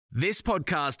This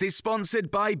podcast is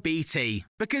sponsored by BT,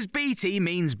 because BT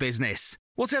means business.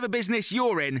 Whatever business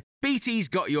you're in, BT's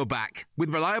got your back, with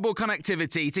reliable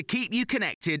connectivity to keep you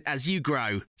connected as you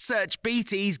grow. Search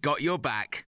BT's got your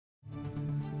back.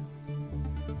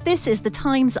 This is the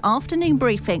Times afternoon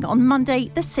briefing on Monday,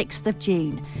 the 6th of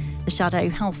June. The Shadow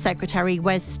Health Secretary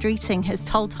Wes Streeting has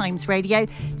told Times Radio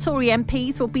Tory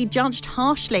MPs will be judged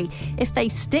harshly if they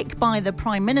stick by the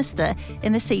Prime Minister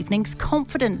in this evening's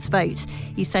confidence vote.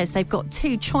 He says they've got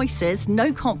two choices: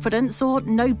 no confidence or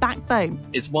no backbone.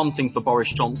 It's one thing for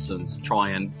Boris Johnson to try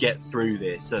and get through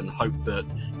this and hope that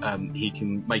he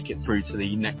can make it through to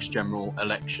the next general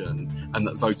election and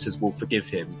that voters will forgive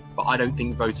him. But I don't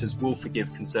think voters will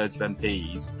forgive Conservative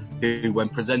MPs who, when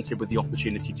presented with the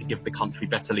opportunity to give the country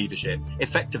better leadership,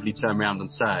 effectively turn around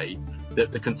and say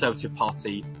that the Conservative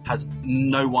Party has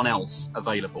no one else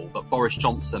available, that Boris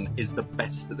Johnson is the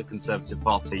best that the Conservative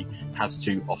Party has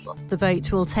to offer. The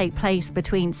vote will take place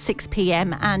between 6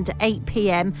 p.m. and 8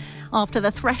 p.m. after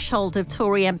the threshold of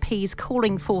Tory MPs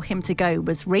calling for him to go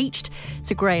was reached.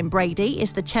 Sir Graham Brady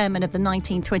is the chairman of the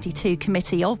 1922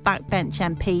 Committee of Backbench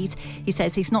MPs. He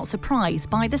says he's not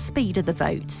surprised by the speed of the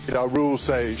votes. Our rules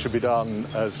say it should be done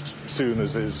as soon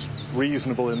as is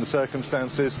reasonable in the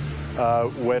circumstances.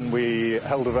 When we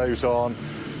held a vote on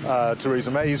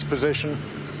Theresa May's position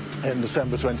in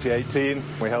December 2018,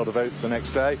 we held a vote the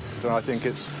next day, and I think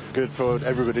it's good for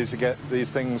everybody to get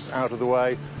these things out of the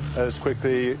way as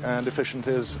quickly and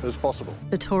efficiently as possible.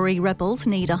 The Tory rebels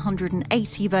need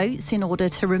 180 votes in order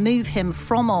to remove him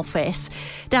from office.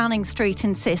 Downing Street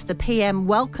insists the PM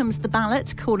welcomes the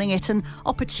ballot, calling it an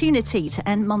opportunity to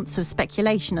end months of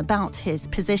speculation about his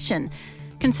position.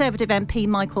 Conservative MP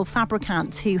Michael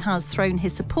Fabricant, who has thrown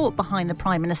his support behind the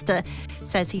Prime Minister,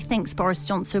 says he thinks Boris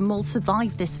Johnson will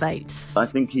survive this vote. I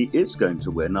think he is going to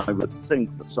win. I would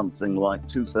think that something like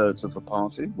 2/3 of the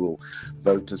party will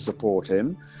vote to support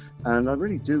him. And I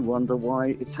really do wonder why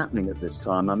it's happening at this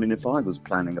time. I mean, if I was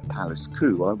planning a palace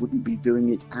coup, I wouldn't be doing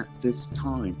it at this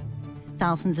time.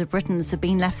 Thousands of Britons have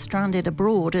been left stranded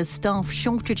abroad as staff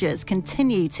shortages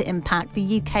continue to impact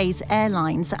the UK's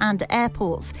airlines and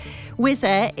airports. Wizz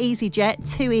Air,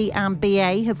 EasyJet, TUI and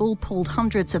BA have all pulled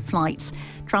hundreds of flights.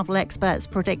 Travel experts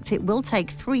predict it will take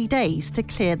 3 days to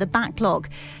clear the backlog.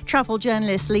 Travel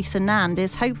journalist Lisa Nand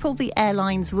is hopeful the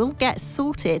airlines will get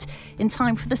sorted in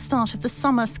time for the start of the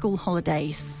summer school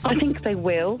holidays. I think they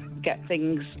will get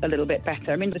things a little bit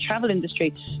better. I mean, the travel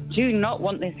industry do not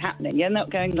want this happening. You're not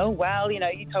going, oh, well, you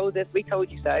told us, we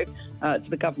told you so, to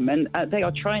the government. They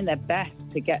are trying their best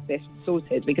to get this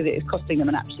sorted because it is costing them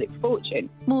an absolute fortune.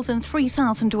 More than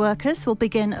 3,000 workers will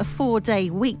begin a 4-day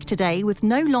week today with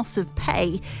no loss of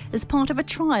pay as part of a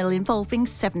trial involving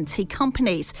 70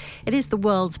 companies. It is the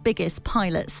world's biggest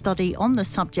pilot study on the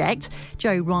subject.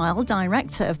 Joe Ryle,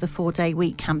 director of the 4-day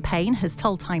week campaign, has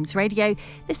told Times Radio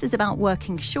this is about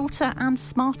working shorter and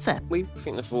smarter. We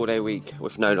think the 4-day week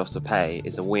with no loss of pay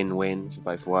is a win-win for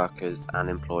both workers and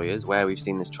employers. Where we've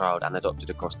seen this trialled and adopted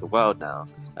across the world now,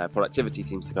 productivity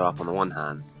seems to go up on the one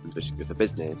hand, which is good for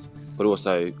business, but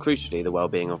also crucially the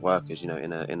well-being of workers. In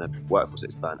a workforce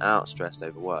that's burnt out, stressed,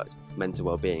 overworked, mental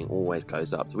well-being always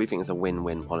goes up. So we think it's a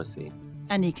win-win policy.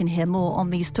 And you can hear more on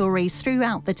these stories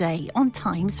throughout the day on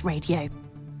Times Radio.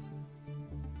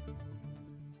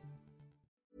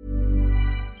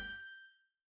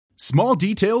 Small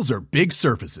details are big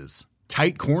surfaces.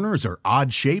 Tight corners are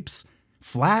odd shapes.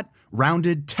 Flat,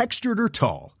 rounded, textured, or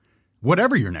tall.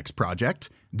 Whatever your next project,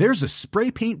 there's a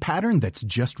spray paint pattern that's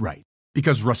just right.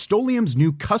 Because Rust-Oleum's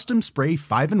new Custom Spray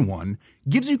 5-in-1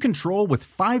 gives you control with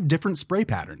 5 different spray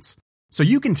patterns. So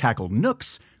you can tackle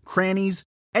nooks, crannies,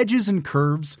 edges, and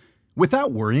curves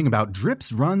without worrying about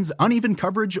drips, runs, uneven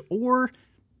coverage, or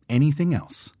anything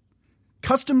else.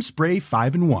 Custom Spray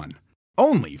 5-in-1.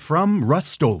 Only from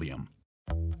Rust-Oleum.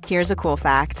 Here's a cool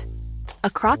fact. A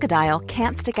crocodile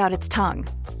can't stick out its tongue.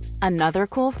 Another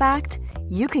cool fact,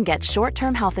 you can get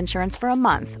short-term health insurance for a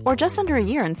month or just under a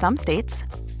year in some states.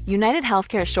 United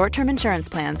Healthcare short-term insurance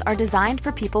plans are designed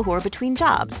for people who are between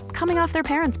jobs, coming off their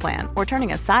parents' plan, or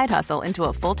turning a side hustle into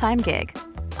a full-time gig.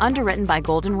 Underwritten by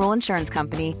Golden Rule Insurance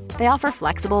Company, they offer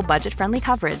flexible, budget-friendly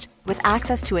coverage with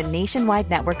access to a nationwide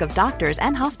network of doctors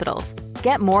and hospitals.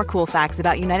 Get more cool facts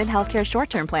about United Healthcare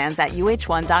short-term plans at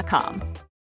uh1.com.